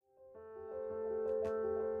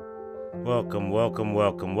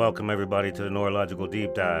Welcome everybody to the Neurological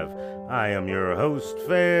Deep Dive. I am your host,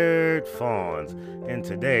 Faird Fawns, and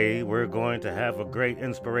today we're going to have a great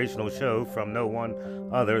inspirational show from no one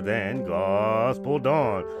other than Gospel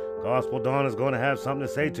Dawn. Gospel Dawn is going to have something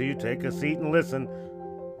to say to you. Take a seat and listen.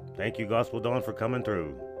 Thank you, Gospel Dawn, for coming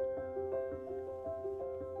through.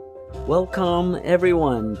 Welcome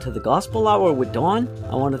everyone to the Gospel Hour with Dawn.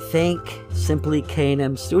 I want to thank Simply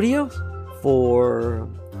K&M Studios for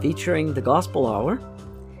featuring the Gospel Hour.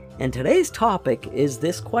 And today's topic is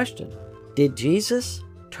this question: did Jesus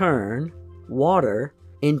turn water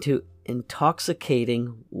into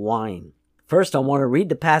intoxicating wine? First, I want to read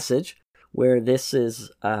the passage where this is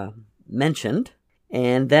mentioned,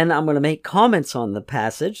 and then I'm going to make comments on the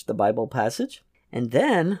passage, the Bible passage, and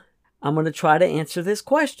then I'm going to try to answer this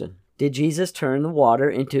question. Did Jesus turn the water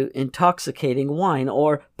into intoxicating wine?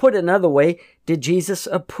 Or put another way, did Jesus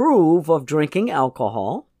approve of drinking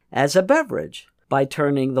alcohol as a beverage by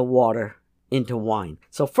turning the water into wine?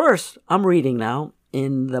 So first, I'm reading now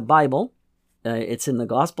in the Bible. It's in the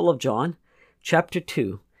Gospel of John, chapter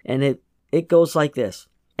 2. And it goes like this.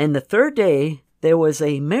 And the third day, there was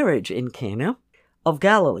a marriage in Cana of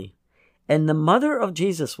Galilee. And the mother of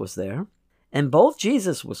Jesus was there. And both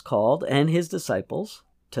Jesus was called and his disciples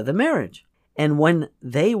to the marriage. And when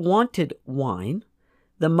they wanted wine,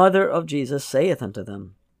 the mother of Jesus saith unto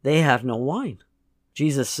them, They have no wine.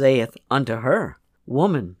 Jesus saith unto her,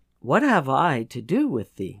 Woman, what have I to do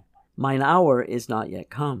with thee? Mine hour is not yet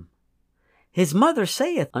come. His mother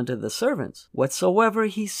saith unto the servants, Whatsoever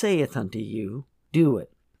he saith unto you, do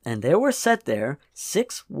it. And there were set there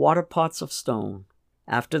 6 water pots of stone,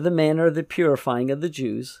 after the manner of the purifying of the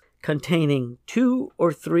Jews, containing 2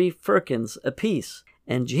 or 3 firkins apiece.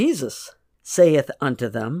 And Jesus saith unto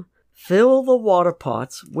them, Fill the water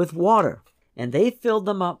pots with water. And they filled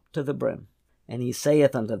them up to the brim. And he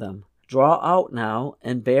saith unto them, Draw out now,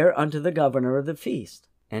 and bear unto the governor of the feast.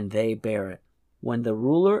 And they bare it. When the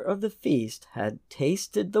ruler of the feast had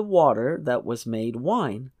tasted the water that was made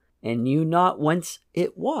wine, and knew not whence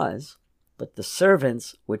it was, but the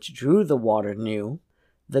servants which drew the water knew,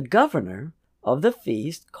 the governor of the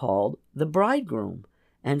feast called the bridegroom,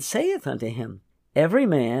 and saith unto him, Every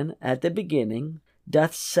man at the beginning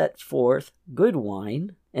doth set forth good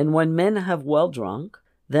wine, and when men have well drunk,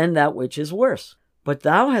 then that which is worse. But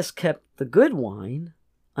thou hast kept the good wine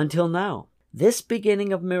until now. This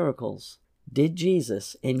beginning of miracles did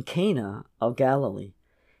Jesus in Cana of Galilee,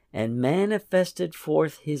 and manifested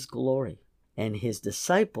forth his glory, and his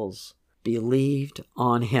disciples believed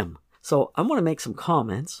on him. So I want to make some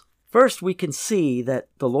comments. First, we can see that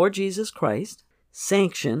the Lord Jesus Christ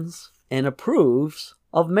sanctions and approves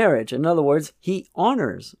of marriage. In other words, he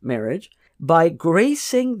honors marriage by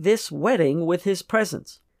gracing this wedding with his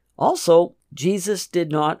presence. Also, Jesus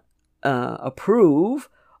did not approve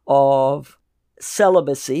of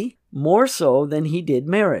celibacy more so than he did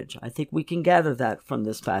marriage. I think we can gather that from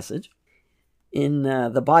this passage. In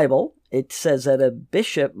the Bible, it says that a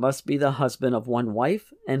bishop must be the husband of one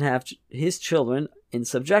wife and have his children in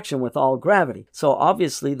subjection with all gravity. So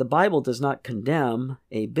obviously the Bible does not condemn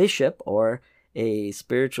a bishop or a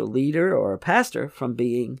spiritual leader or a pastor from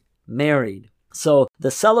being married. So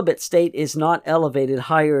the celibate state is not elevated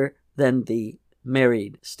higher than the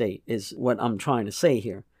married state, is what I'm trying to say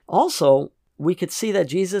here. Also, we could see that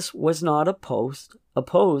Jesus was not opposed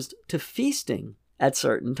to feasting at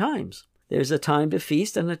certain times. There's a time to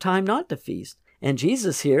feast and a time not to feast. And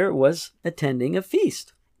Jesus here was attending a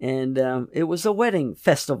feast. And it was a wedding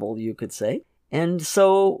festival, you could say. And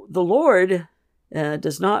so the Lord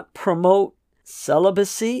does not promote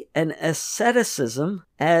celibacy and asceticism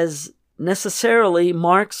as necessarily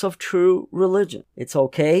marks of true religion. It's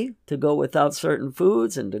okay to go without certain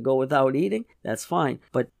foods and to go without eating. That's fine.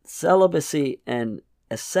 But celibacy and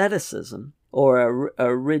asceticism, or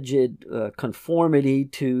a rigid conformity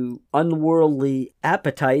to unworldly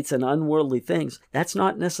appetites and unworldly things, that's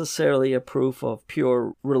not necessarily a proof of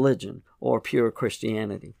pure religion or pure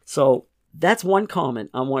Christianity. So that's one comment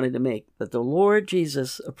I wanted to make, that the Lord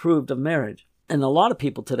Jesus approved of marriage. And a lot of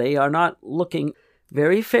people today are not looking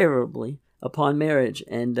very favorably upon marriage,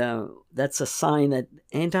 and that's a sign that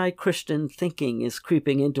anti-Christian thinking is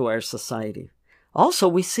creeping into our society. Also,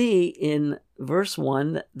 we see in verse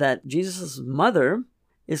 1 that Jesus' mother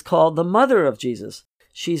is called the mother of Jesus.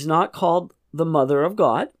 She's not called the mother of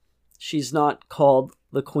God. She's not called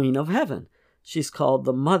the Queen of Heaven. She's called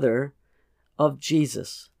the mother of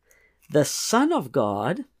Jesus. The Son of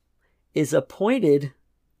God is appointed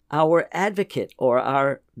our advocate or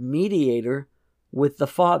our mediator with the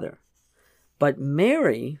Father. But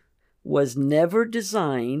Mary was never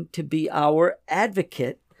designed to be our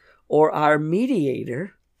advocate or our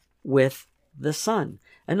mediator with the Son.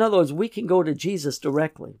 In other words, we can go to Jesus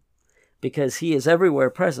directly because he is everywhere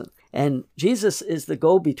present. And Jesus is the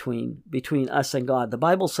go-between between us and God. The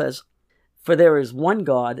Bible says, "For there is one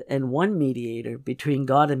God and one mediator between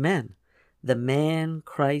God and men, the man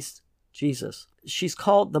Christ Jesus." She's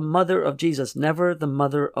called the mother of Jesus, never the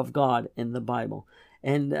mother of God in the Bible.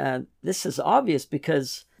 And this is obvious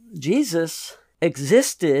because Jesus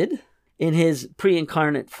existed in his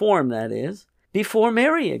pre-incarnate form, that is, before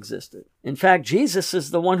Mary existed. In fact, Jesus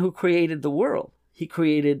is the one who created the world. He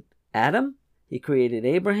created Adam, he created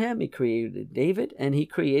Abraham, he created David, and he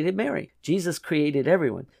created Mary. Jesus created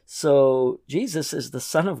everyone. So Jesus is the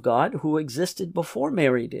Son of God who existed before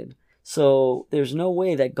Mary did. So there's no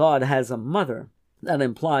way that God has a mother. That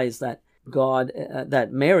implies that that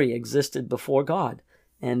Mary existed before God.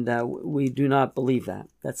 And we do not believe that.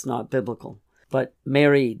 That's not biblical. But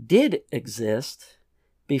Mary did exist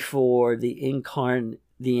before the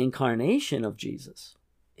incarnation of Jesus.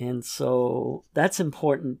 And so that's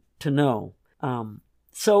important to know.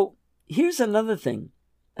 So here's another thing.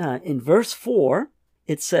 In verse 4,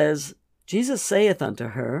 it says, "Jesus saith unto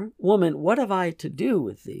her, Woman, what have I to do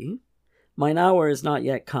with thee? Mine hour is not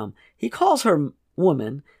yet come." He calls her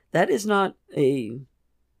woman. That is not a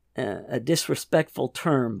disrespectful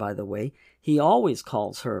term, by the way. He always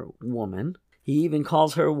calls her woman. He even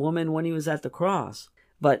calls her woman when he was at the cross.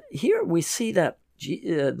 But here we see that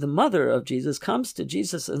the mother of Jesus comes to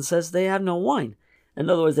Jesus and says they have no wine. In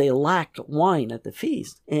other words, they lacked wine at the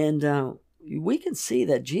feast. And we can see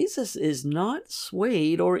that Jesus is not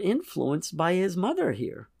swayed or influenced by his mother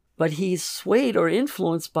here, but he's swayed or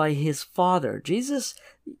influenced by his Father. Jesus,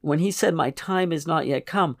 when he said, "My time is not yet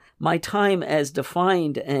come," my time as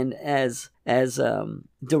defined and as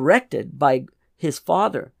directed by his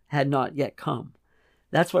Father had not yet come.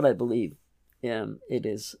 That's what I believe it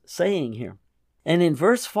is saying here. And in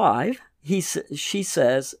verse 5, she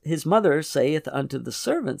says, "His mother saith unto the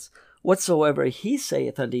servants, Whatsoever he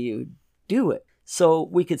saith unto you, do it." So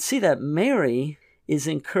we could see that Mary is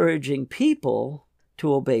encouraging people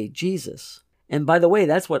to obey Jesus. And by the way,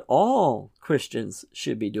 that's what all Christians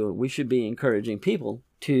should be doing. We should be encouraging people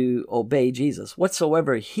to obey Jesus.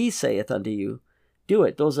 "Whatsoever he saith unto you, do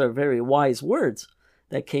it." Those are very wise words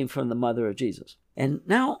that came from the mother of Jesus. And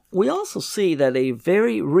now we also see that a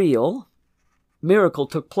very real miracle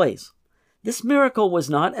took place. This miracle was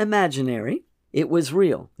not imaginary. It was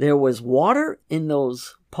real. There was water in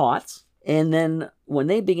those pots, and then when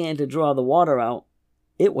they began to draw the water out,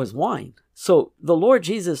 it was wine. So the Lord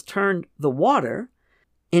Jesus turned the water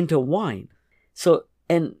into wine.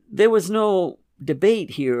 And there was no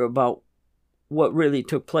debate here about what really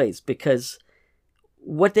took place, because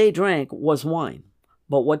what they drank was wine,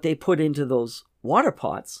 but what they put into those water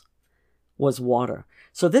pots was water.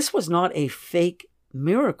 So this was not a fake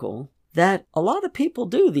miracle that a lot of people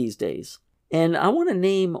do these days. And I want to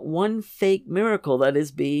name one fake miracle that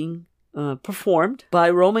is being performed by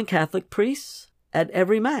Roman Catholic priests at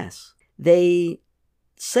every Mass. They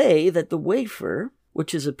say that the wafer,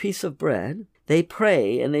 which is a piece of bread, they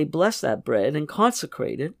pray and they bless that bread and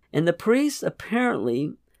consecrate it. And the priest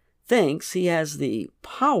apparently thinks he has the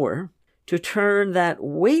power to turn that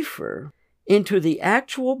wafer into the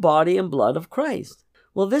actual body and blood of Christ.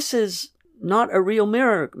 Well, this is not a real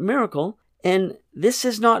miracle, and this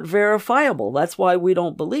is not verifiable. That's why we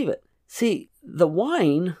don't believe it. See, the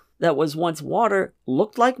wine that was once water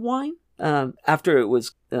looked like wine after it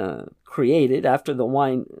was created, after the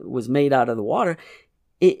wine was made out of the water.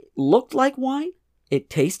 It looked like wine. It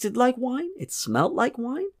tasted like wine. It smelled like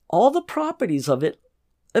wine. All the properties of it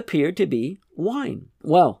appeared to be wine.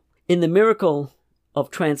 Well, in the miracle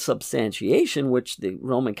of transubstantiation, which the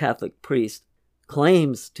Roman Catholic priest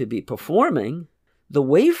claims to be performing, the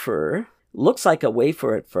wafer looks like a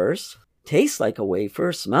wafer at first, tastes like a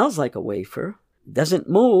wafer, smells like a wafer, doesn't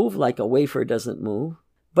move like a wafer doesn't move,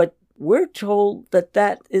 but we're told that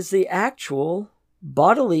that is the actual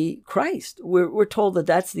bodily Christ. We're told that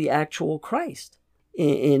that's the actual Christ,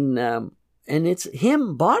 and it's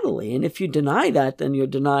him bodily. And if you deny that, then you're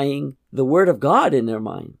denying the Word of God in their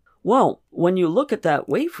mind. Well, when you look at that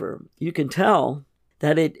wafer, you can tell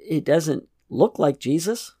that it doesn't look like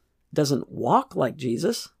Jesus, doesn't walk like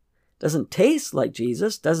Jesus, doesn't taste like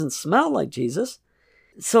Jesus, doesn't smell like Jesus.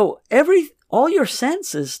 So all your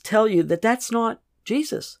senses tell you that that's not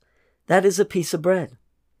Jesus. That is a piece of bread.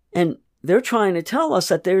 And they're trying to tell us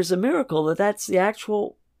that there's a miracle, that's the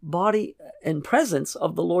actual body and presence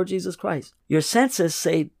of the Lord Jesus Christ. Your senses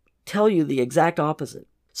tell you the exact opposite.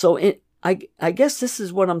 So I guess this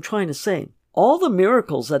is what I'm trying to say. All the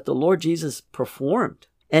miracles that the Lord Jesus performed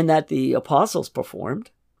and that the apostles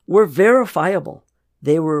performed were verifiable.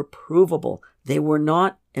 They were provable. They were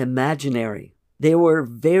not imaginary. They were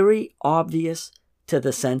very obvious to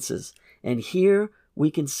the senses. And here we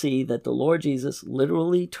can see that the Lord Jesus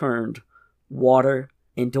literally turned water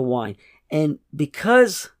into wine. And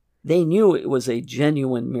because they knew it was a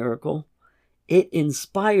genuine miracle, it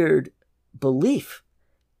inspired belief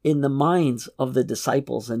in the minds of the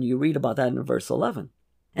disciples. And you read about that in verse 11.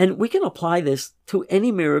 And we can apply this to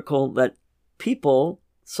any miracle that people,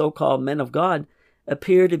 so-called men of God,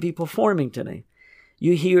 appear to be performing today.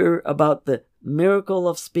 You hear about the miracle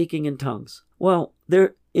of speaking in tongues. Well,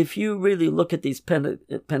 if you really look at these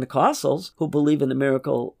Pentecostals who believe in the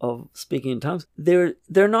miracle of speaking in tongues, they're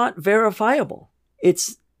not verifiable.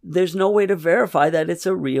 There's no way to verify that it's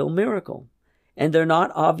a real miracle. And they're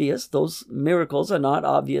not obvious. Those miracles are not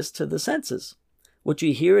obvious to the senses. What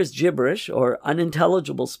you hear is gibberish or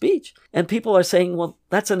unintelligible speech. And people are saying, well,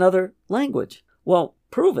 that's another language. Well,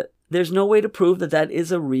 prove it. There's no way to prove that that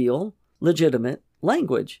is a real, legitimate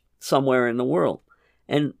language somewhere in the world.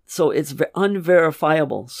 And so it's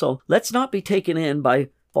unverifiable. So let's not be taken in by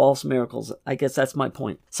false miracles. I guess that's my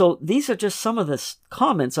point. So these are just some of the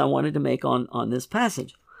comments I wanted to make on this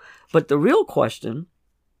passage. But the real question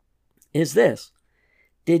is this: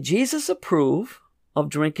 did Jesus approve of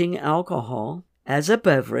drinking alcohol as a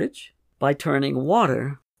beverage by turning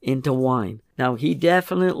water into wine? Now, he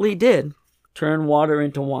definitely did turn water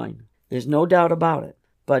into wine. There's no doubt about it.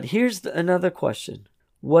 But here's another question.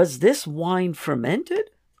 Was this wine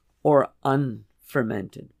fermented or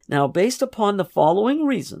unfermented? Now, based upon the following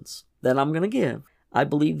reasons that I'm going to give, I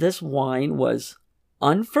believe this wine was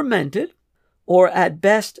unfermented or at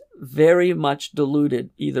best very much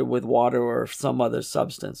diluted, either with water or some other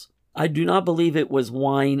substance. I do not believe it was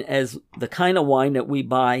wine as the kind of wine that we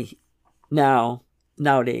buy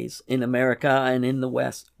nowadays in America and in the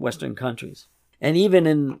Western countries, and even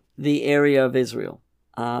in the area of Israel.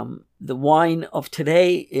 The wine of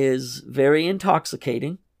today is very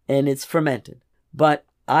intoxicating and it's fermented. But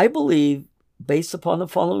I believe, based upon the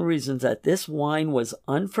following reasons, that this wine was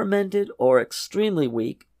unfermented or extremely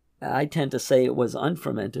weak. I tend to say it was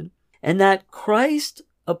unfermented. And that Christ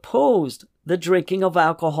opposed the drinking of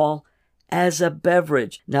alcohol as a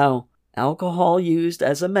beverage. Now, alcohol used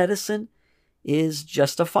as a medicine is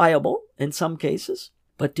justifiable in some cases,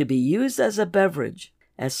 but to be used as a beverage,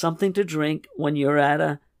 as something to drink when you're at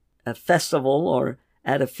a festival or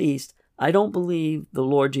at a feast, I don't believe the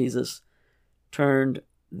Lord Jesus turned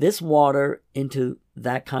this water into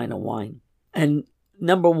that kind of wine. And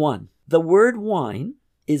number one, the word wine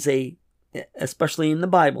is especially in the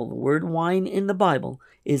Bible, the word wine in the Bible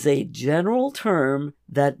is a general term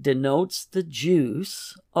that denotes the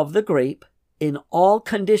juice of the grape in all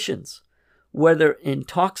conditions, whether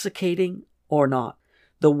intoxicating or not.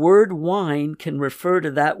 The word wine can refer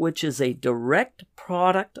to that which is a direct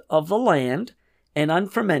product of the land and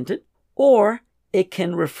unfermented, or it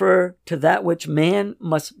can refer to that which man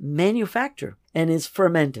must manufacture and is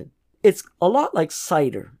fermented. It's a lot like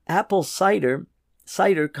cider. Apple cider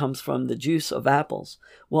comes from the juice of apples.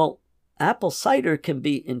 Well, apple cider can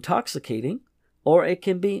be intoxicating, or it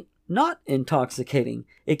can be not intoxicating.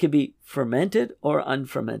 It can be fermented or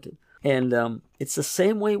unfermented. And it's the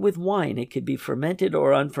same way with wine. It could be fermented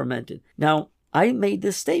or unfermented. Now, I made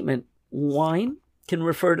this statement. Wine can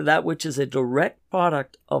refer to that which is a direct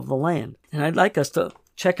product of the land. And I'd like us to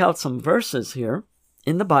check out some verses here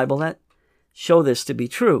in the Bible that show this to be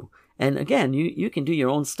true. And again, you can do your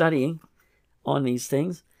own studying on these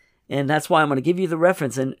things. And that's why I'm going to give you the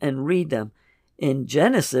reference and read them. In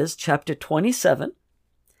Genesis chapter 27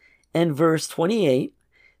 and verse 28,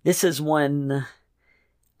 this is when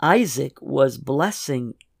Isaac was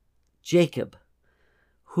blessing Jacob,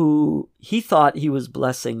 who he thought he was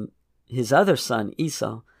blessing his other son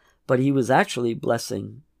Esau, but he was actually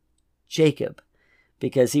blessing Jacob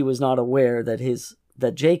because he was not aware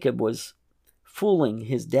that Jacob was fooling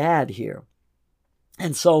his dad here.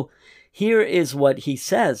 And so here is what he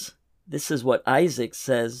says. This is what Isaac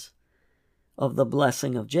says of the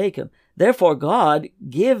blessing of Jacob. Therefore God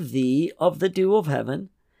give thee of the dew of heaven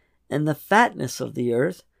and the fatness of the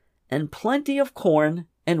earth and plenty of corn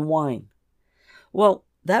and wine. Well,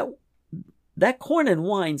 that corn and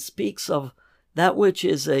wine speaks of that which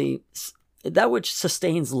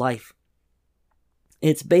sustains life.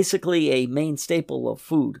 It's basically a main staple of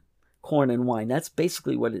food, corn and wine. That's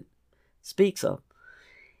basically what it speaks of.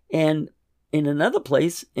 And in another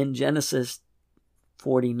place, in Genesis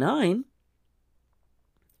 49,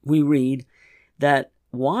 we read that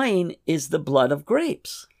wine is the blood of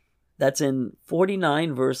grapes. That's in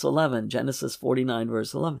 49 verse 11, Genesis 49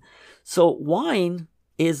 verse 11. So wine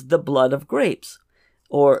is the blood of grapes.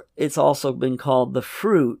 or it's also been called the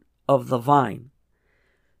fruit of the vine.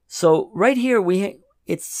 So right here,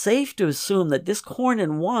 it's safe to assume that this corn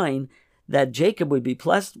and wine that Jacob would be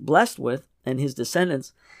blessed with, and his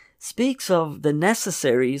descendants, speaks of the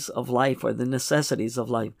necessaries of life, or the necessities of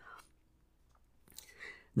life.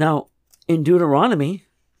 Now, in Deuteronomy,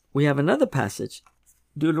 we have another passage,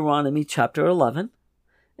 Deuteronomy chapter 11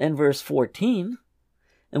 and verse 14,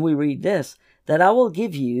 and we read this, that I will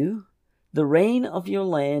give you the rain of your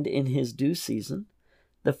land in his due season,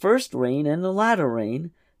 the first rain and the latter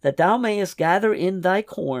rain, that thou mayest gather in thy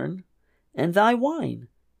corn and thy wine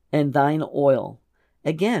and thine oil.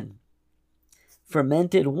 Again,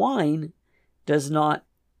 fermented wine does not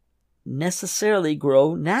necessarily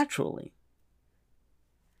grow naturally.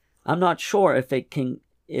 I'm not sure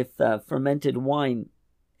if fermented wine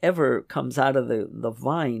ever comes out of the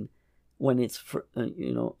vine when it's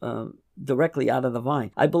directly out of the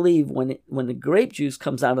vine. I believe when the grape juice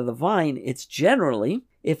comes out of the vine, it's generally,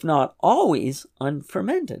 if not always,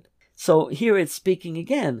 unfermented. So here it's speaking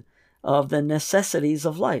again of the necessities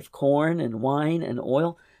of life. Corn and wine and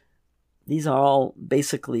oil, these are all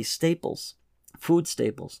basically staples, food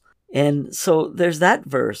staples. And so there's that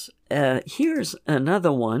verse. Here's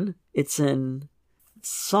another one. It's in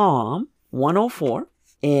Psalm 104,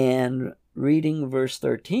 and reading verse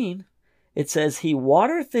 13, it says, He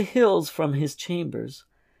watereth the hills from his chambers.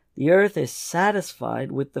 The earth is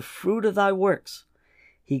satisfied with the fruit of thy works.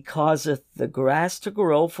 He causeth the grass to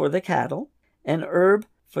grow for the cattle, and herb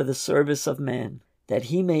for the service of man, that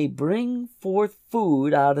he may bring forth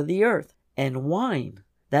food out of the earth, and wine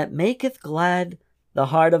that maketh glad the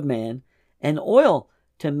heart of man, and oil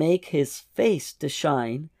to make his face to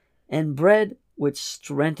shine, and bread which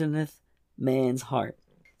strengtheneth man's heart.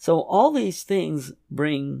 So all these things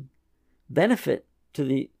bring benefit to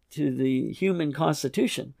the human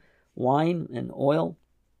constitution. Wine and oil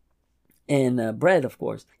and bread, of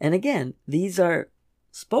course. And again, these are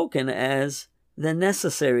spoken as the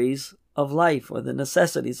necessaries of life, or the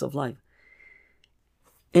necessities of life.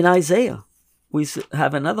 In Isaiah, we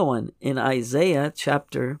have another one. In Isaiah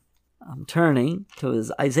chapter, I'm turning to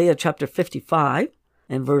Isaiah chapter 55,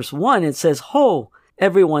 and verse 1, it says, Ho,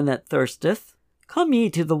 everyone that thirsteth, come ye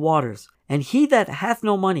to the waters, and he that hath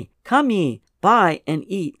no money, come ye, buy and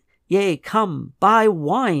eat. Yea, come, buy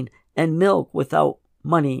wine and milk without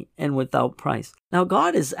money and without price. Now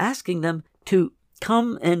God is asking them to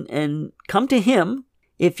come and come to him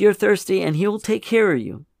if you're thirsty, and he will take care of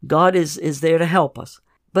you. God is there to help us.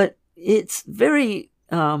 But it's very,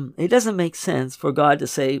 it doesn't make sense for God to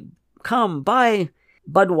say, come, buy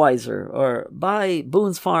Budweiser, or buy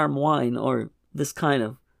Boone's Farm wine, or this kind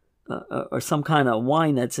of, or some kind of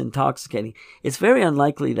wine that's intoxicating. It's very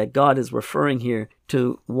unlikely that God is referring here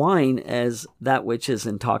to wine as that which is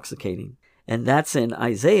intoxicating. And that's in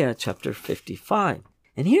Isaiah chapter 55.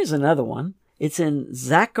 And here's another one. It's in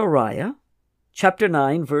Zechariah chapter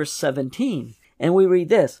 9, verse 17. And we read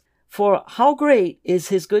this, For how great is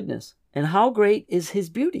his goodness, and how great is his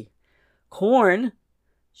beauty! Corn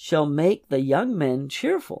shall make the young men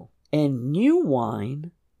cheerful, and new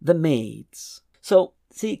wine the maids. So,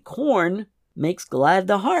 see, corn makes glad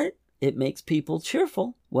the heart. It makes people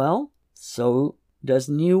cheerful. Well, so does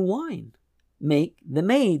new wine make the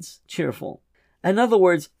maids cheerful. In other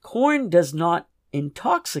words, corn does not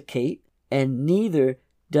intoxicate, and neither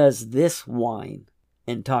does this wine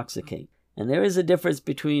intoxicate. And there is a difference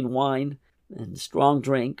between wine and strong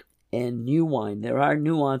drink and new wine. There are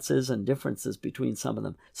nuances and differences between some of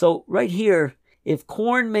them. So right here, if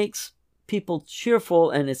corn makes people cheerful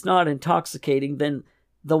and it's not intoxicating, then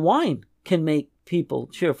the wine can make people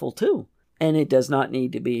cheerful too. And it does not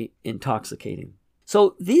need to be intoxicating.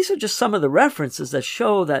 So these are just some of the references that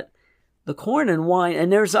show that the corn and wine, and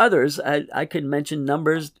there's others. I could mention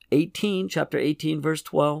Numbers 18, chapter 18, verse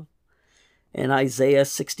 12, and Isaiah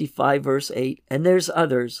 65, verse 8. And there's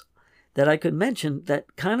others that I could mention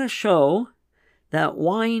that kind of show that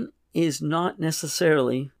wine is not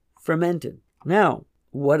necessarily fermented. Now,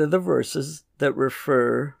 what are the verses that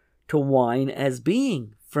refer to wine as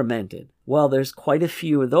being fermented? Well, there's quite a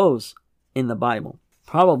few of those in the Bible.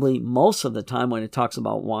 Probably most of the time when it talks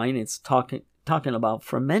about wine, it's talking about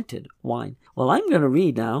fermented wine. Well, I'm going to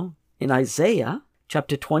read now in Isaiah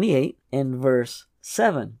chapter 28 and verse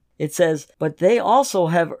 7. It says, But they also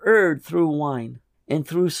have erred through wine, and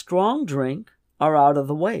through strong drink are out of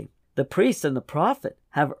the way. The priest and the prophet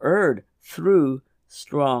have erred through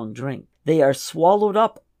strong drink. They are swallowed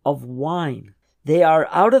up of wine. They are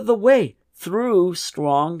out of the way through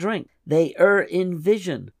strong drink. They err in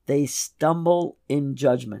vision. They stumble in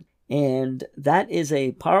judgment. And that is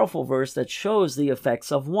a powerful verse that shows the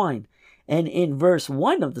effects of wine. And in verse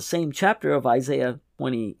 1 of the same chapter of Isaiah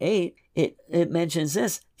 28, it mentions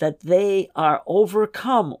this, that they are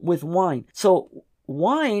overcome with wine. So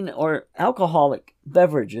wine or alcoholic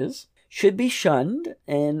beverages should be shunned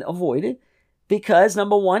and avoided because,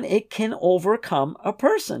 number one, it can overcome a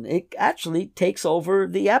person. It actually takes over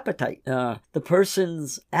the appetite. The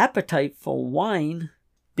person's appetite for wine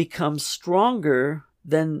becomes stronger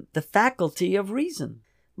than the faculty of reason.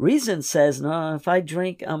 Reason says, no, if I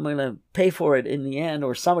drink, I'm going to pay for it in the end,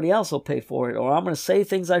 or somebody else will pay for it, or I'm going to say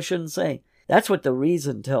things I shouldn't say. That's what the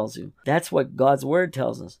reason tells you. That's what God's word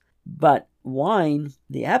tells us. But wine,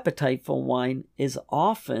 the appetite for wine, is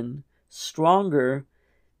often stronger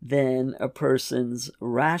than a person's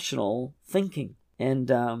rational thinking. And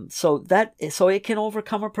so it can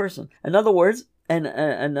overcome a person. In other words, and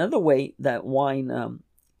another way that wine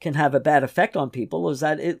can have a bad effect on people is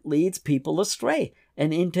that it leads people astray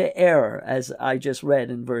and into error, as I just read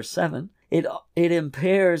in verse 7. It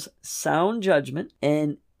impairs sound judgment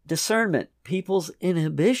and discernment. People's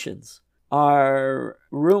inhibitions are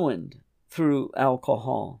ruined through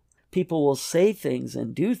alcohol. People will say things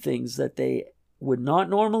and do things that they would not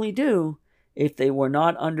normally do if they were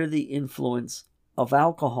not under the influence of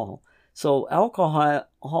alcohol. So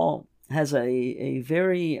alcohol has a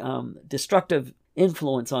very destructive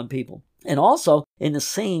influence on people. And also in the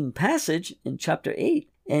same passage in chapter 8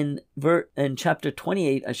 and in chapter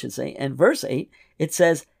 28, I should say, and verse 8, it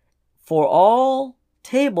says, "For all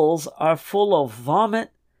tables are full of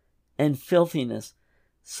vomit and filthiness,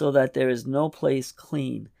 so that there is no place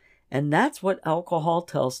clean." And that's what alcohol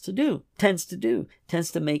tends to do, tends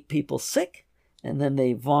to make people sick, and then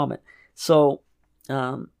they vomit. So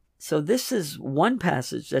this is one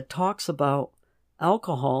passage that talks about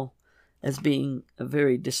alcohol as being a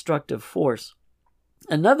very destructive force.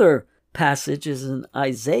 Another passage is in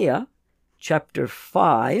Isaiah chapter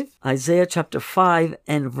 5. Isaiah chapter 5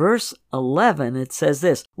 and verse 11, it says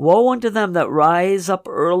this, "Woe unto them that rise up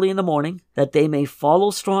early in the morning, that they may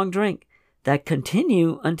follow strong drink, that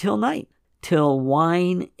continue until night, till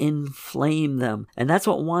wine inflame them." And that's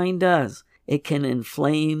what wine does. It can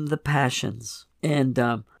inflame the passions. And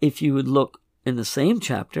if you would look in the same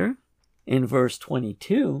chapter, in verse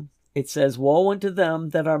 22, it says, "Woe unto them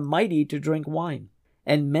that are mighty to drink wine,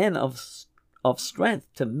 and men of strength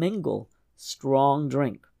to mingle strong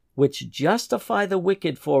drink, which justify the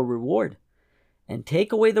wicked for reward, and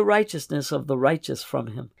take away the righteousness of the righteous from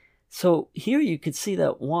him." So here you could see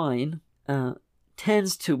that wine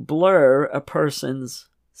tends to blur a person's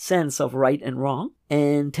sense of right and wrong,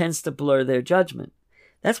 and tends to blur their judgment.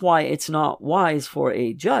 That's why it's not wise for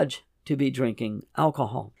a judge to be drinking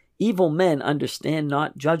alcohol. "Evil men understand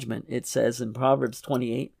not judgment," it says in Proverbs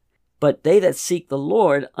 28. "But they that seek the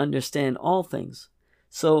Lord understand all things."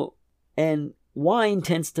 So, and wine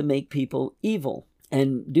tends to make people evil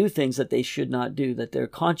and do things that they should not do, that their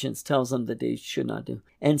conscience tells them that they should not do.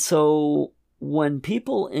 And so when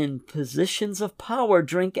people in positions of power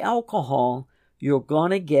drink alcohol, you're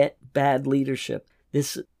going to get bad leadership.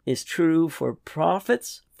 This is true for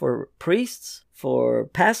prophets, for priests, for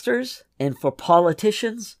pastors, and for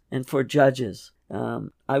politicians, and for judges.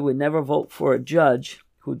 I would never vote for a judge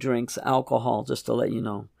who drinks alcohol, just to let you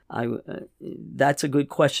know. That's a good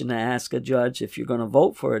question to ask a judge if you're going to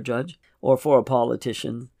vote for a judge or for a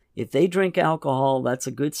politician. If they drink alcohol, that's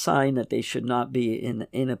a good sign that they should not be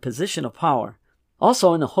in a position of power.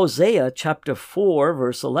 Also in Hosea chapter 4,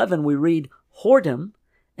 verse 11, we read, "Whoredom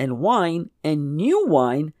and wine and new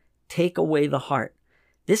wine take away the heart."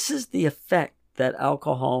 This is the effect that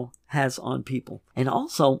alcohol has on people. And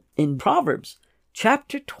also in Proverbs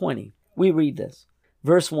chapter 20, we read this.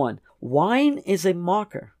 Verse 1, "Wine is a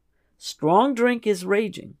mocker, strong drink is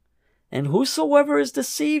raging, and whosoever is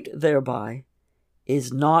deceived thereby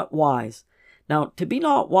is not wise." Now, to be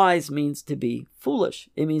not wise means to be foolish.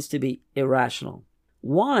 It means to be irrational.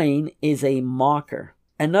 Wine is a mocker.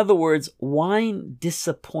 In other words, wine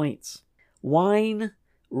disappoints. Wine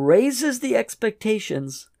raises the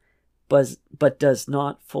expectations, but does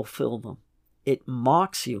not fulfill them. It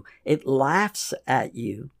mocks you. It laughs at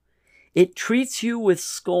you. It treats you with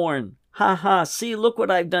scorn. "Ha ha, see, look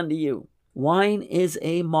what I've done to you." Wine is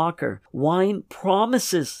a mocker. Wine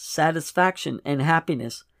promises satisfaction and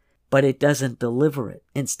happiness, but it doesn't deliver it.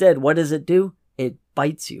 Instead, what does it do? It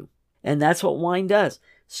bites you. And that's what wine does.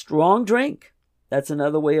 Strong drink, that's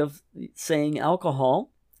another way of saying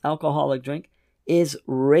alcohol, alcoholic drink, is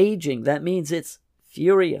raging. That means it's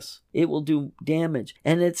furious. It will do damage.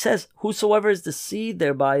 And it says, "Whosoever is deceived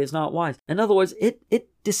thereby is not wise." In other words, it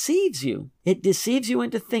deceives you. It deceives you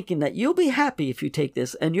into thinking that you'll be happy if you take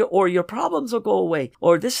this, and your problems will go away,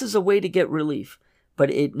 or this is a way to get relief. but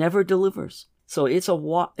it never delivers. So it's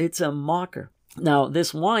a mocker. Now,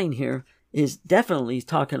 this wine here is definitely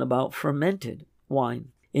talking about fermented wine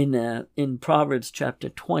in Proverbs chapter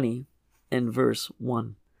 20 and verse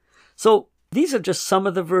 1. So these are just some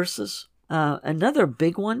of the verses. Another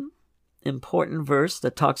big one, important verse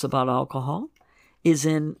that talks about alcohol is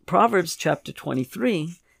in Proverbs chapter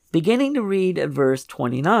 23, beginning to read at verse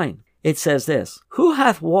 29. It says this, "Who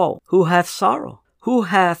hath woe? Who hath sorrow? Who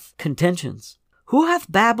hath contentions? Who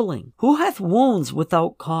hath babbling? Who hath wounds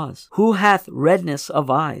without cause? Who hath redness of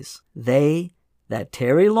eyes? They that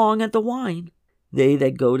tarry long at the wine, they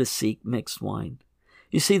that go to seek mixed wine."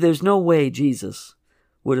 You see, there's no way Jesus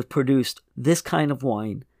would have produced this kind of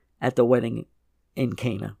wine at the wedding in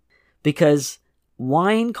Cana. Because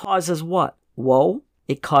wine causes what? Woe.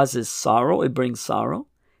 It causes sorrow. It brings sorrow.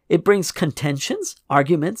 It brings contentions,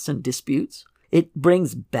 arguments, and disputes. It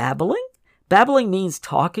brings babbling. Babbling means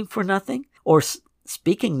talking for nothing or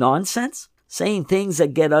speaking nonsense, saying things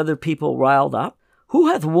that get other people riled up. Who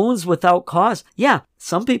hath wounds without cause? Yeah,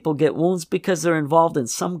 some people get wounds because they're involved in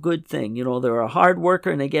some good thing. You know, they're a hard worker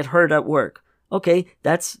and they get hurt at work. Okay,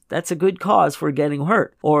 that's a good cause for getting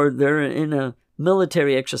hurt. Or they're in a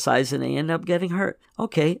military exercise and they end up getting hurt.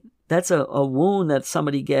 Okay, that's a wound that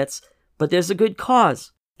somebody gets, but there's a good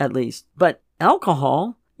cause, at least. But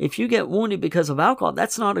alcohol, if you get wounded because of alcohol,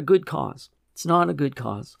 that's not a good cause. It's not a good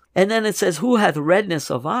cause. And then it says, "Who hath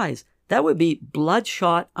redness of eyes?" That would be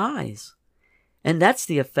bloodshot eyes. And that's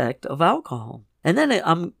the effect of alcohol. And then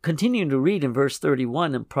I'm continuing to read in verse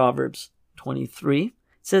 31 in Proverbs 23. It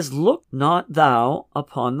says, "Look not thou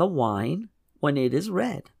upon the wine when it is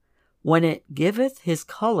red, when it giveth his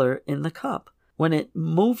color in the cup, when it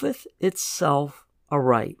moveth itself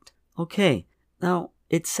aright." Okay, now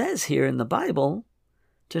it says here in the Bible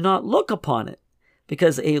to not look upon it,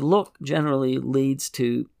 because a look generally leads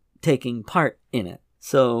to taking part in it.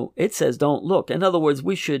 So it says don't look. In other words,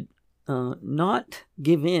 we should not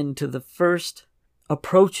give in to the first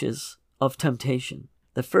approaches of temptation.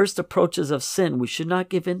 The first approaches of sin, we should not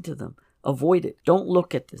give in to them. Avoid it. Don't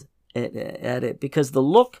look at it, because the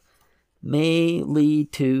look may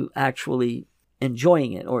lead to actually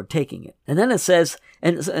enjoying it or taking it. And then it says,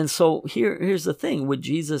 and so here's the thing, would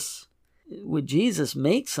Jesus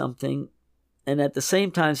make something and at the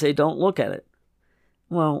same time say don't look at it?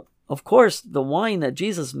 Well, of course, the wine that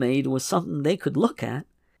Jesus made was something they could look at,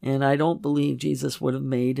 and I don't believe Jesus would have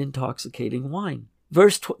made intoxicating wine.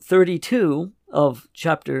 Verse 32 of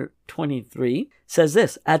chapter 23 says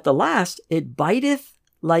this, "At the last it biteth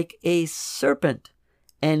like a serpent,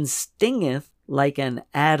 and stingeth like an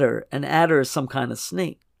adder." An adder is some kind of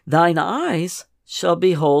snake. "Thine eyes shall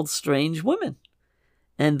behold strange women,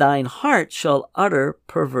 and thine heart shall utter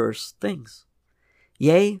perverse things.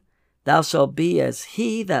 Yea, thou shalt be as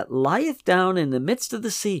he that lieth down in the midst of the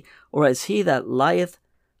sea, or as he that lieth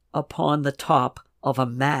upon the top of a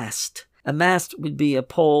mast." A mast would be a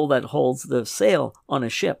pole that holds the sail on a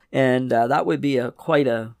ship, and that would be quite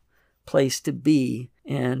a place to be,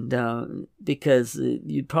 and because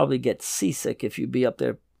you'd probably get seasick if you'd be up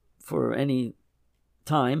there for any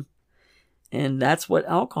time, and that's what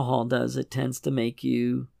alcohol does. It tends to make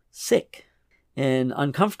you sick and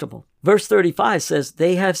uncomfortable. Verse 35 says,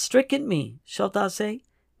 "They have stricken me, shalt thou say,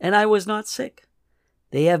 and I was not sick.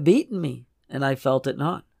 They have beaten me, and I felt it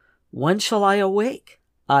not. When shall I awake?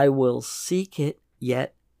 I will seek it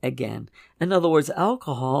yet again." In other words,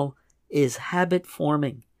 alcohol is habit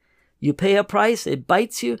forming. You pay a price, it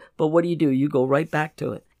bites you, but what do? You go right back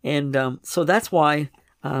to it. And so that's why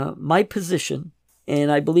my position, and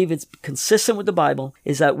I believe it's consistent with the Bible,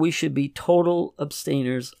 is that we should be total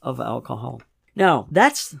abstainers of alcohol. Now,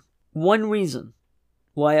 that's one reason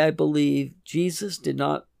why I believe Jesus did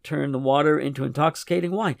not turn the water into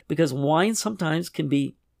intoxicating wine, because wine sometimes can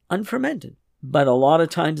be unfermented, but a lot of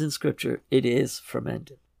times in Scripture it is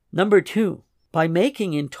fermented. Number 2, by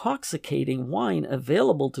making intoxicating wine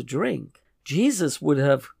available to drink, Jesus would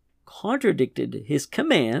have contradicted his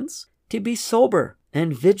commands to be sober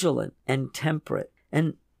and vigilant and temperate.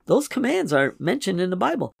 And those commands are mentioned in the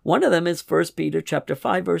Bible. One of them is 1 Peter chapter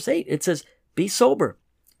 5, verse 8. It says, "Be sober,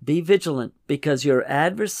 be vigilant, because your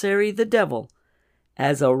adversary the devil,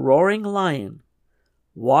 as a roaring lion,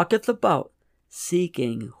 walketh about,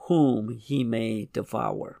 seeking whom he may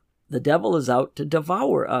devour." The devil is out to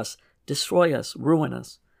devour us, destroy us, ruin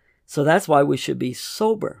us. So that's why we should be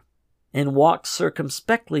sober and walk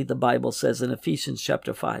circumspectly, the Bible says in Ephesians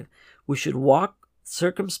chapter 5. We should walk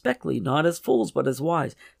circumspectly, not as fools, but as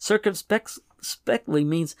wise. Circumspectly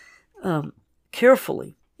means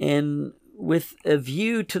carefully. And with a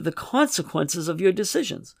view to the consequences of your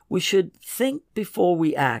decisions. We should think before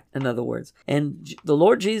we act, in other words. And the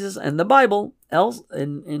Lord Jesus and the Bible,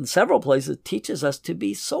 in several places, teaches us to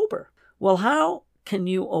be sober. Well, how can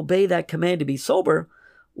you obey that command to be sober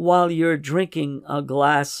while you're drinking a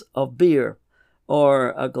glass of beer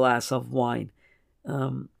or a glass of wine?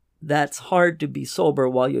 That's hard to be sober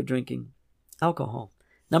while you're drinking alcohol.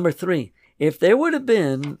 Number 3, if there would have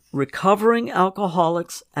been recovering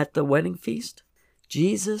alcoholics at the wedding feast,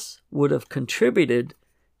 Jesus would have contributed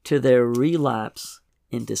to their relapse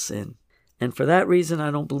into sin. And for that reason, I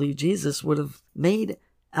don't believe Jesus would have made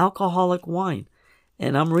alcoholic wine.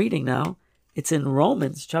 And I'm reading now. It's in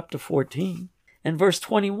Romans chapter 14 and verse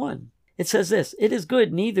 21. It says this, "It is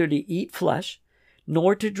good neither to eat flesh,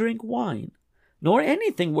 nor to drink wine, nor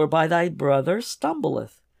anything whereby thy brother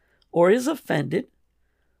stumbleth, or is offended,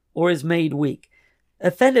 or is made weak."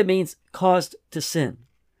 Offended means caused to sin.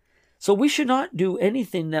 So we should not do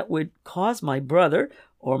anything that would cause my brother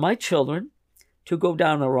or my children to go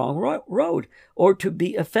down a wrong road or to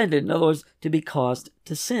be offended. In other words, to be caused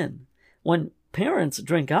to sin. When parents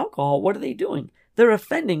drink alcohol, what are they doing? They're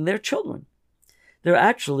offending their children. They're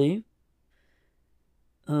actually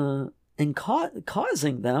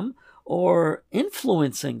causing them or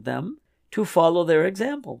influencing them to follow their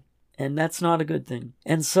example. And that's not a good thing.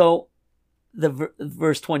 And so the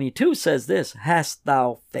verse 22 says this, "Hast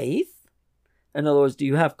thou faith?" In other words, do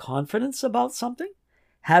you have confidence about something?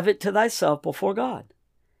 "Have it to thyself before God.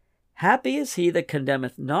 Happy is he that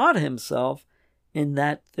condemneth not himself in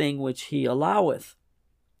that thing which he alloweth.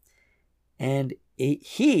 And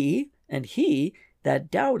he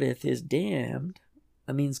that doubteth is damned,"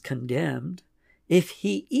 that means condemned, "if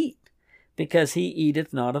he eat, because he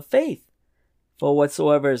eateth not of faith. For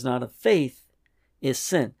whatsoever is not of faith is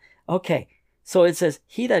sin." Okay, so it says,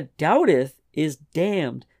 he that doubteth is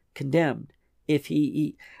damned, condemned, if he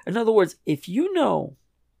eat. In other words, if you know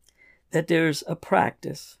that there's a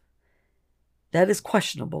practice that is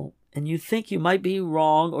questionable, and you think you might be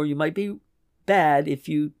wrong or you might be bad if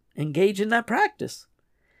you engage in that practice,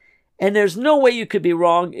 and there's no way you could be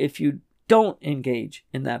wrong if you don't engage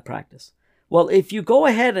in that practice. Well, if you go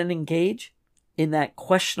ahead and engage in that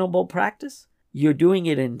questionable practice, you're doing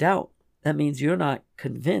it in doubt. That means you're not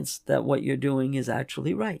convinced that what you're doing is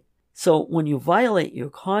actually right. So when you violate your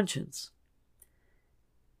conscience,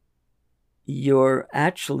 you're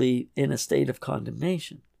actually in a state of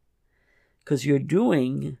condemnation because you're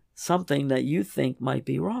doing something that you think might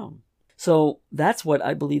be wrong. So that's what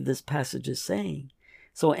I believe this passage is saying.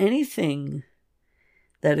 So anything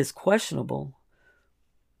that is questionable,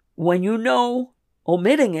 when you know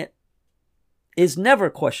omitting it is never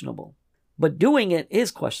questionable, but doing it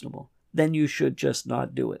is questionable, then you should just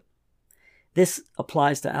not do it. This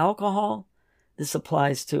applies to alcohol. This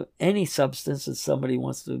applies to any substance that somebody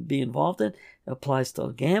wants to be involved in. It applies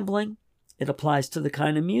to gambling. It applies to the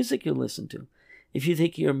kind of music you listen to. If you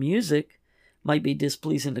think your music might be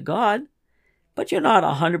displeasing to God, but you're not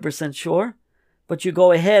 100% sure, but you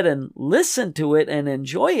go ahead and listen to it and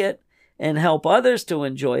enjoy it and help others to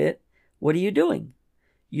enjoy it, what are you doing?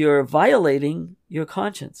 You're violating your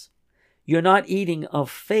conscience. You're not eating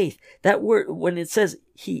of faith. That word, when it says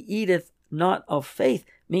he eateth not of faith,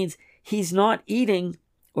 means he's not eating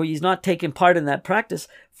or he's not taking part in that practice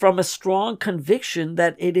from a strong conviction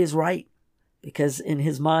that it is right, because in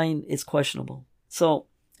his mind it's questionable. So,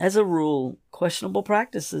 as a rule, questionable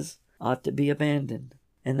practices ought to be abandoned.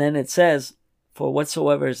 And then it says, "For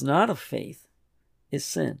whatsoever is not of faith is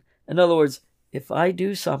sin." In other words, if I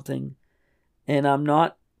do something and I'm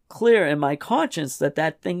not clear in my conscience that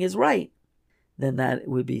that thing is right, then that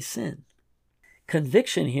would be sin.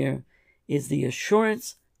 Conviction here is the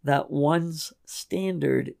assurance that one's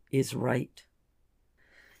standard is right.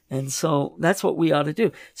 And so that's what we ought to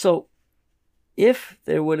do. So if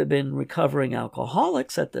there would have been recovering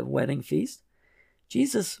alcoholics at the wedding feast,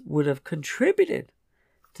 Jesus would have contributed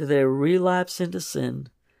to their relapse into sin,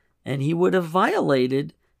 and he would have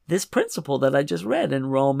violated this principle that I just read in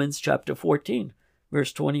Romans chapter 14,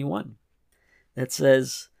 verse 21, that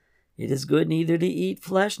says, "It is good neither to eat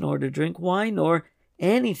flesh, nor to drink wine, nor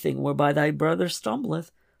anything whereby thy brother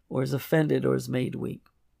stumbleth, or is offended, or is made weak."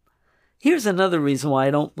 Here's another reason why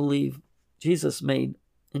I don't believe Jesus made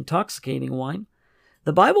intoxicating wine.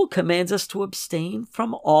 The Bible commands us to abstain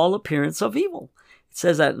from all appearance of evil. It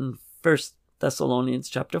says that in 1 Thessalonians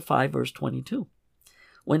chapter 5, verse 22.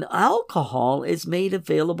 When alcohol is made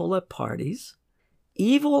available at parties,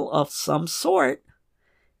 evil of some sort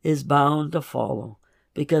is bound to follow,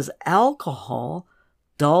 because alcohol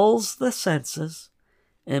dulls the senses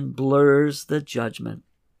and blurs the judgment.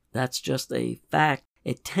 That's just a fact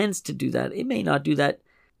It tends to do that. It may not do that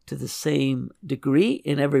to the same degree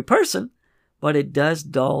in every person, but it does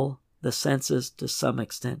dull the senses to some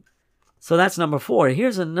extent. So that's number 4.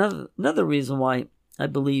 Here's another reason why I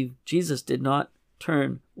believe Jesus did not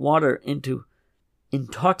turn water into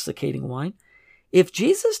intoxicating wine. If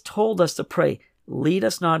Jesus told us to pray, lead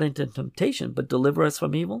us not into temptation, but deliver us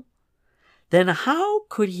from evil, then how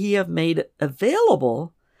could he have made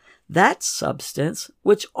available that substance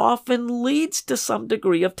which often leads to some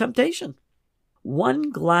degree of temptation?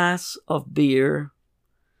 1 glass of beer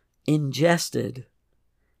ingested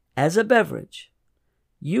as a beverage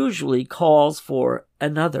usually calls for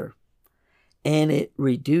another, and it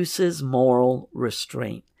reduces moral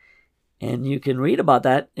restraint. And you can read about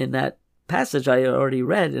that in that passage I already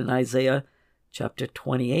read in Isaiah chapter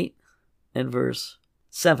 28 and verse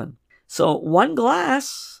 7. So 1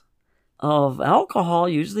 glass of alcohol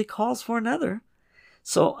usually calls for another.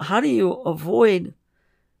 So how do you avoid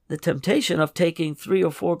the temptation of taking 3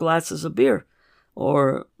 or 4 glasses of beer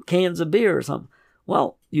or cans of beer or something?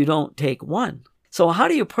 Well, you don't take one. So how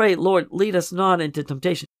do you pray, Lord, lead us not into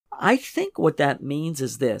temptation? I think what that means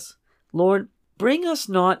is this: Lord, bring us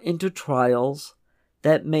not into trials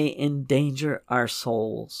that may endanger our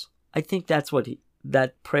souls. I think that's what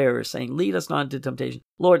that prayer is saying. Lead us not into temptation.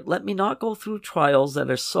 Lord, let me not go through trials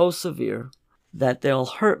that are so severe that they'll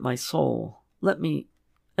hurt my soul.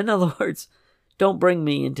 In other words, don't bring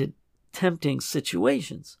me into tempting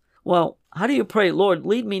situations. Well, how do you pray, Lord,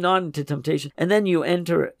 lead me not into temptation? And then you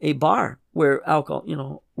enter a bar where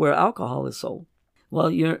alcohol is sold.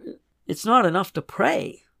 Well, it's not enough to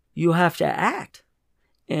pray. You have to act.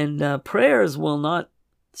 And prayers will not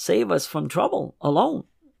save us from trouble alone.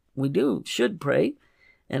 We should pray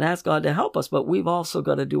and ask God to help us, but we've also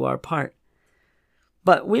got to do our part.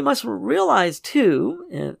 But we must realize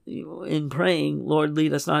too, in praying, Lord,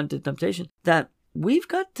 lead us not into temptation, that we've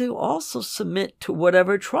got to also submit to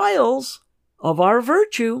whatever trials of our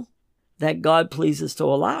virtue that God pleases to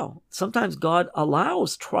allow. Sometimes God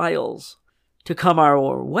allows trials to come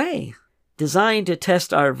our way, designed to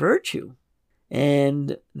test our virtue.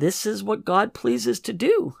 And this is what God pleases to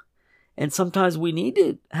do. And sometimes we need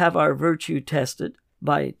to have our virtue tested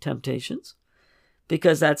by temptations,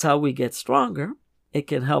 because that's how we get stronger. It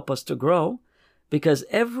can help us to grow, because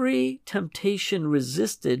every temptation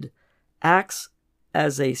resisted acts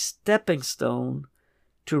as a stepping stone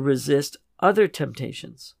to resist other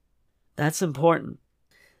temptations. That's important.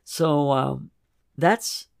 So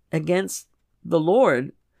that's against the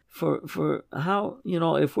Lord for how,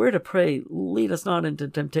 if we're to pray, lead us not into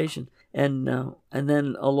temptation, and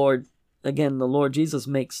then the Lord Jesus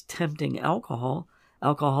makes tempting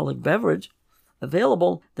alcoholic beverage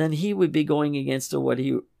available, then he would be going against what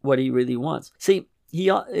he really wants. See, he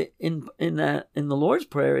in the Lord's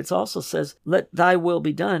Prayer, it also says, "Let thy will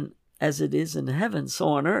be done as it is in heaven, so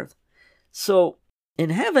on earth." So in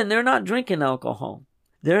heaven, they're not drinking alcohol.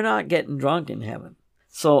 They're not getting drunk in heaven.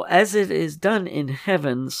 So as it is done in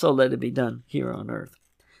heaven, so let it be done here on earth.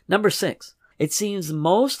 Number 6, it seems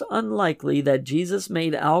most unlikely that Jesus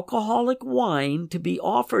made alcoholic wine to be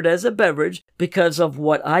offered as a beverage because of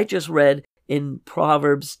what I just read in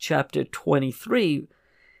Proverbs chapter 23.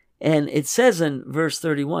 And it says in verse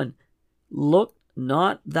 31, "Look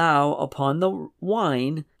not thou upon the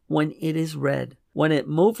wine when it is red, when it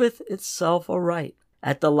moveth itself aright.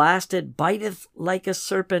 At the last it biteth like a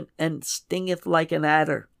serpent and stingeth like an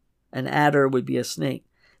adder." An adder would be a snake.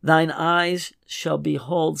 "Thine eyes shall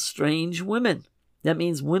behold strange women." That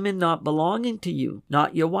means women not belonging to you,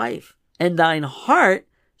 not your wife. "And thine heart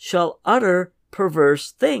shall utter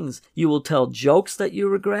perverse things." You will tell jokes that you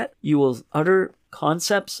regret. You will utter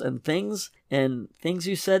concepts and things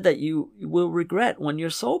you said that you will regret when you're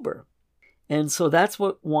sober. And so that's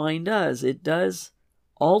what wine does. It does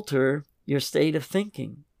alter your state of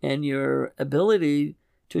thinking and your ability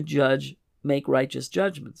to make righteous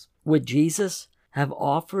judgments. Would Jesus have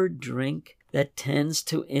offered drink that tends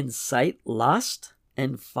to incite lust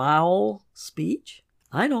and foul speech?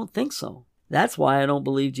 I don't think so. That's why I don't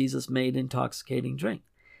believe Jesus made intoxicating drink.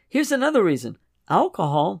 Here's another reason.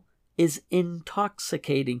 Alcohol is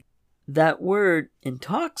intoxicating. That word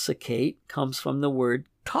intoxicate comes from the word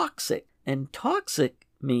toxic, and toxic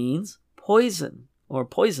means poison or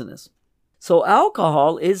poisonous. So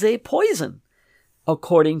alcohol is a poison,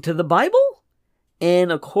 according to the Bible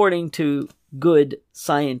and according to good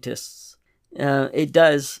scientists.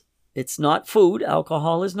 It's not food.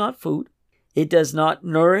 Alcohol is not food. It does not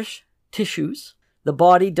nourish tissues. The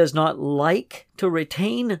body does not like to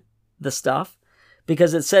retain the stuff,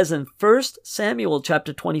 because it says in 1 Samuel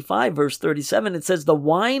chapter 25, verse 37, it says, "The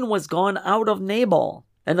wine was gone out of Nabal."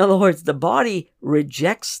 In other words, the body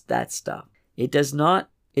rejects that stuff. It's not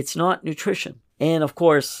nutrition. And of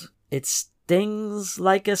course, it stings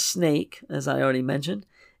like a snake, as I already mentioned,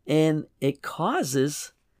 and it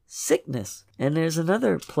causes sickness. And there's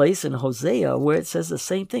another place in Hosea where it says the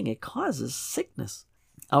same thing. It causes sickness.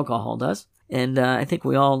 Alcohol does. And I think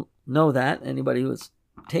we all know that, anybody who's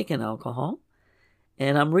taken alcohol.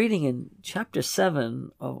 And I'm reading in chapter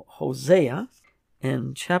 7 of Hosea,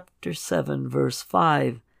 and chapter 7, verse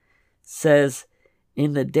 5 says,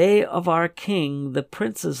 "In the day of our king, the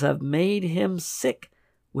princes have made him sick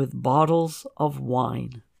with bottles of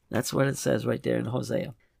wine." That's what it says right there in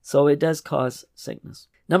Hosea. So it does cause sickness.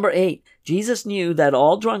 Number 8, Jesus knew that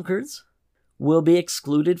all drunkards will be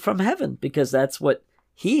excluded from heaven, because that's what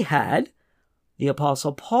he had the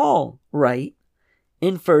Apostle Paul write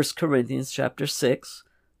in 1 Corinthians chapter 6,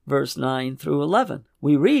 verse 9 through 11.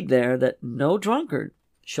 We read there that no drunkard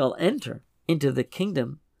shall enter into the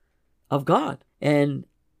kingdom of God. And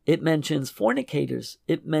it mentions fornicators.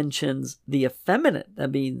 It mentions the effeminate, that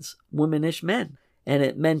means womanish men. And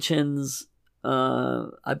it mentions,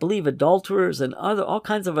 I believe, adulterers and all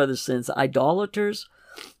kinds of other sins, idolaters.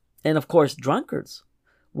 And of course, drunkards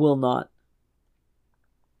will not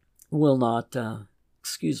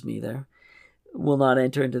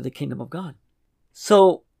enter into the kingdom of God.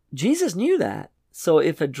 So Jesus knew that. So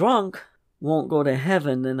if a drunk won't go to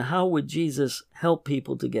heaven, then how would Jesus help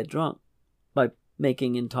people to get drunk? By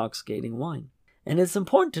making intoxicating wine. And it's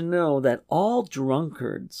important to know that all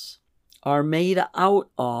drunkards are made out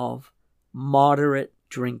of moderate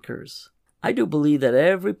drinkers. I do believe that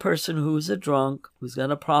every person who's a drunk, who's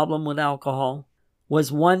got a problem with alcohol,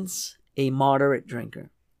 was once a moderate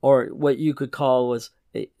drinker. Or what you could call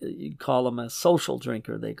you'd call them a social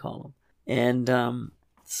drinker, they call them. And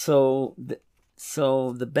so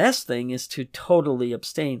the best thing is to totally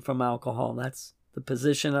abstain from alcohol. That's the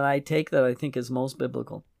position that I take, that I think is most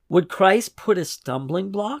biblical. Would Christ put a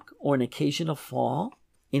stumbling block or an occasion of fall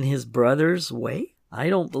in his brother's way? I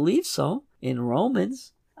don't believe so. In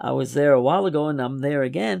Romans, I was there a while ago and I'm there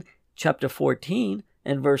again, chapter 14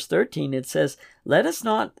 and verse 13, it says, "Let us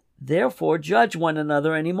not therefore judge one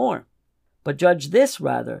another anymore, but judge this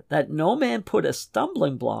rather, that no man put a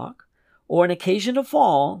stumbling block or an occasion of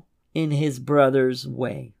fall in his brother's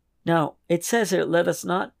way." Now, it says here, let us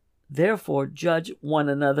not therefore judge one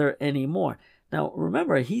another anymore. Now,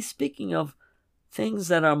 remember, he's speaking of things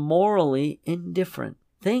that are morally indifferent,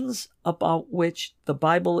 things about which the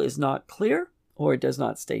Bible is not clear or it does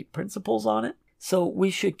not state principles on it. So we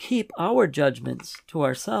should keep our judgments to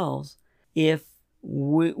ourselves if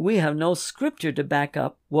we have no scripture to back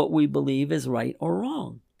up what we believe is right or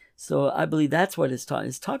wrong. So I believe that's what it's talking.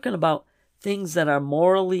 It's talking about things that are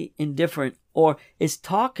morally indifferent, or it's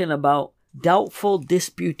talking about doubtful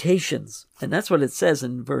disputations. And that's what it says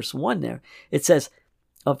in verse 1 there. It says,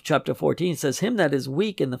 of chapter 14, it says, "Him that is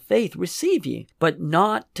weak in the faith receive ye, but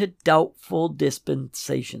not to doubtful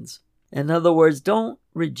dispensations." In other words, don't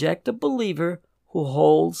reject a believer who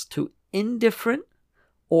holds to indifferent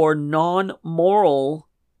or non-moral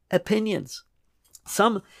opinions.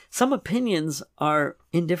 Some opinions are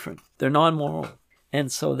indifferent. They're non-moral. And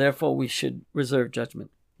so therefore we should reserve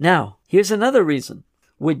judgment. Now, here's another reason.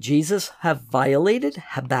 Would Jesus have violated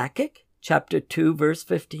Habakkuk chapter 2 verse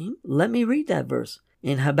 15? Let me read that verse.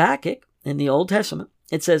 In Habakkuk, in the Old Testament,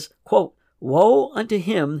 it says, quote, "Woe unto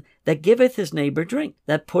him that giveth his neighbor drink,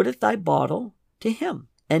 that putteth thy bottle to him,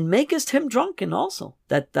 and makest him drunken also,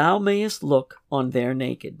 that thou mayest look on their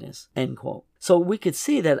nakedness." End quote. So we could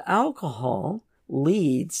see that alcohol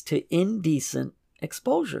leads to indecent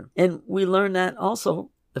exposure. And we learn that also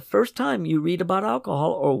the first time you read about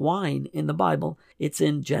alcohol or wine in the Bible, it's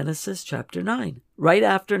in Genesis chapter 9, right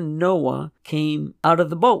after Noah came out of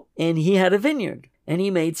the boat, and he had a vineyard, and he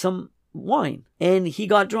made some wine, and he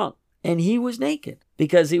got drunk, and he was naked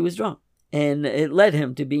because he was drunk. And it led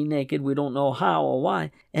him to be naked. We don't know how or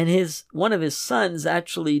why. And one of his sons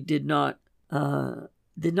actually did not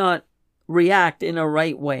react in a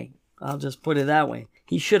right way. I'll just put it that way.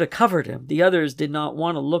 He should have covered him. The others did not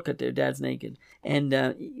want to look at their dad's naked. And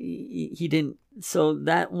he didn't. So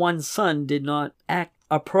that one son did not act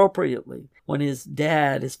appropriately when his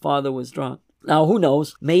father was drunk. Now, who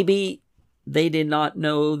knows? Maybe they did not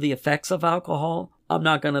know the effects of alcohol. I'm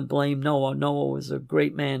not going to blame Noah. Noah was a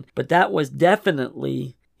great man. But that was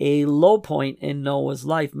definitely a low point in Noah's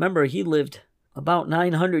life. Remember, he lived about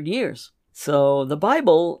 900 years. So the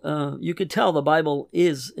Bible, you could tell the Bible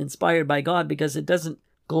is inspired by God because it doesn't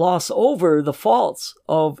gloss over the faults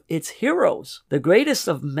of its heroes. The greatest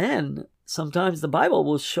of men, sometimes the Bible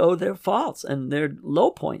will show their faults and their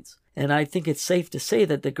low points. And I think it's safe to say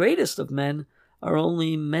that the greatest of men are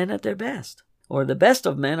only men at their best, or the best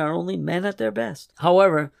of men are only men at their best.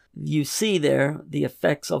 However, you see there the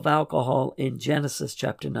effects of alcohol in Genesis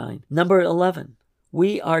chapter 9. Number 11,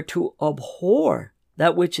 we are to abhor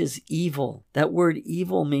that which is evil. That word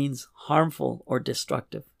evil means harmful or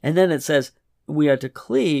destructive. And then it says we are to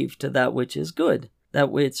cleave to that which is good, that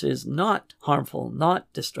which is not harmful,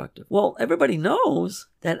 not destructive. Well, everybody knows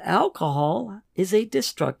that alcohol is a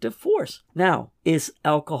destructive force. Now, is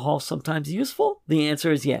alcohol sometimes useful? The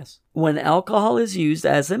answer is yes. When alcohol is used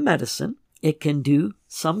as a medicine, it can do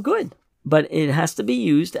some good, but it has to be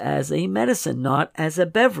used as a medicine, not as a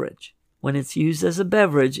beverage. When it's used as a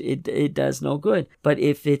beverage, it does no good. But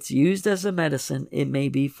if it's used as a medicine, it may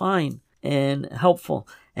be fine and helpful.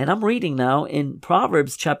 And I'm reading now in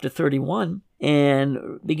Proverbs chapter 31,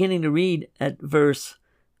 and beginning to read at verse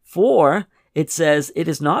 4, it says, "It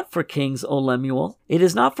is not for kings, O Lemuel, it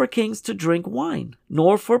is not for kings to drink wine,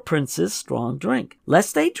 nor for princes strong drink,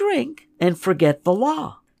 lest they drink and forget the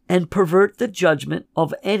law, and pervert the judgment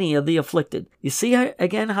of any of the afflicted." You see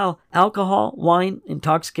again how alcohol, wine,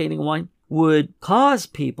 intoxicating wine, would cause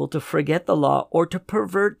people to forget the law or to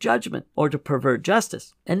pervert judgment or to pervert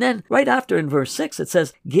justice. And then right after in verse 6 it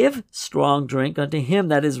says, "Give strong drink unto him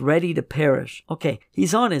that is ready to perish." Okay,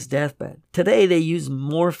 he's on his deathbed. Today they use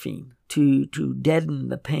morphine to deaden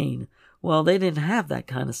the pain. Well, they didn't have that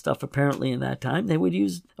kind of stuff apparently in that time. They would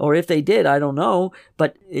use, or if they did, I don't know,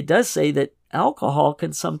 but it does say that alcohol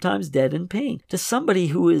can sometimes deaden pain to somebody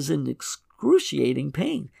who is in excruciating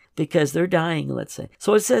pain because they're dying, let's say.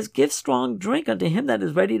 So it says, "Give strong drink unto him that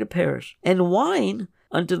is ready to perish, and wine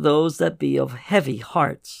unto those that be of heavy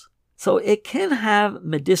hearts." So it can have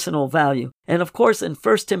medicinal value. And of course, in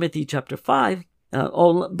 1 Timothy chapter 5,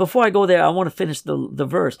 before I go there, I want to finish the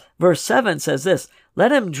verse. Verse 7 says this,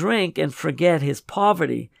 "Let him drink and forget his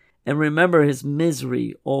poverty, and remember his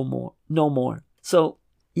misery no more." So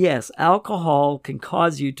yes, alcohol can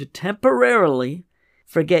cause you to temporarily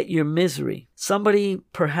forget your misery. Somebody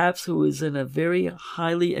perhaps who is in a very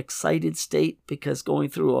highly excited state because going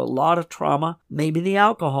through a lot of trauma, maybe the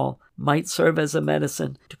alcohol might serve as a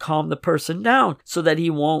medicine to calm the person down so that he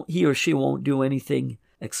or she won't do anything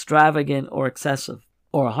extravagant or excessive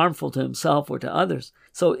or harmful to himself or to others.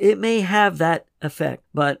 So it may have that effect,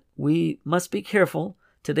 but we must be careful.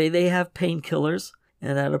 Today they have painkillers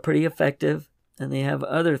and that are pretty effective. And they have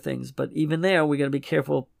other things, but even there, we got to be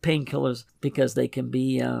careful of painkillers because they can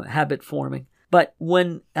be habit forming. But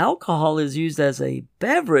when alcohol is used as a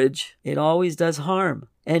beverage, it always does harm.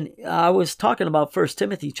 And I was talking about 1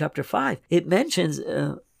 Timothy chapter 5. It mentions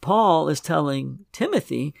Paul is telling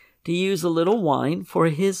Timothy to use a little wine for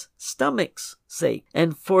his stomach's sake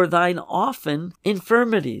and for thine often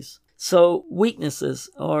infirmities, so weaknesses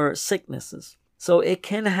or sicknesses. So it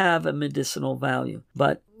can have a medicinal value,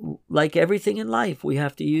 but like everything in life, we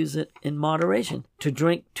have to use it in moderation. To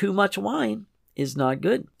drink too much wine is not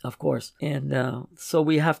good, of course. And so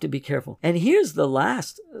we have to be careful. And here's the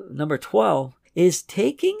last, number 12, is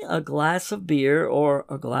taking a glass of beer or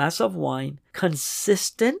a glass of wine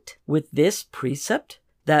consistent with this precept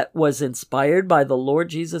that was inspired by the Lord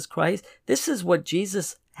Jesus Christ. This is what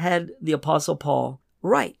Jesus had the Apostle Paul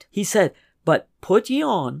write. He said, "But put ye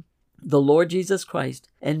on the Lord Jesus Christ,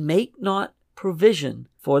 and make not provision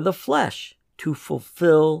for the flesh to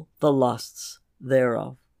fulfill the lusts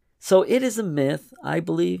thereof." So it is a myth, I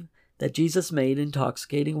believe, that Jesus made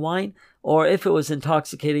intoxicating wine, or if it was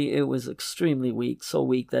intoxicating, it was extremely weak, so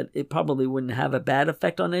weak that it probably wouldn't have a bad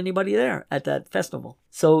effect on anybody there at that festival.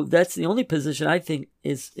 So that's the only position I think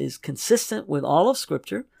is consistent with all of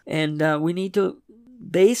Scripture, and we need to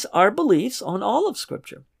base our beliefs on all of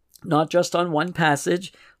Scripture, not just on one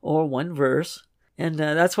passage or one verse. And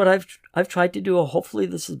that's what I've tried to do. Hopefully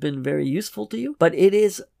this has been very useful to you. But it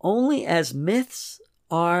is only as myths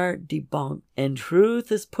are debunked and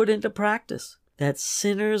truth is put into practice that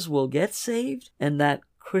sinners will get saved and that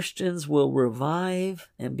Christians will revive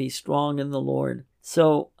and be strong in the Lord.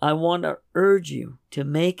 So I want to urge you to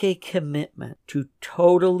make a commitment to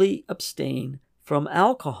totally abstain from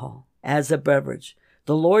alcohol as a beverage.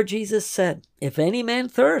 The Lord Jesus said, "If any man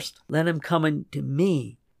thirst, let him come unto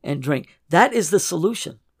me and drink." That is the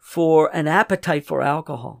solution for an appetite for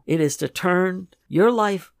alcohol. It is to turn your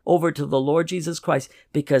life over to the Lord Jesus Christ,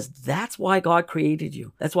 because that's why God created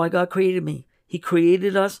you. That's why God created me. He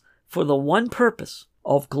created us for the one purpose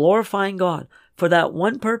of glorifying God, for that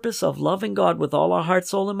one purpose of loving God with all our heart,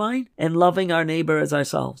 soul, and mind, and loving our neighbor as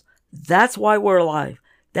ourselves. That's why we're alive.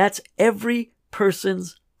 That's every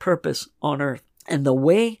person's purpose on earth. And the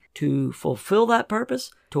way to fulfill that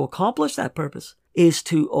purpose, to accomplish that purpose, is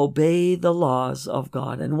to obey the laws of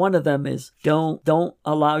God. And one of them is don't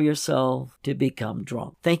allow yourself to become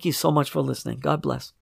drunk. Thank you so much for listening. God bless.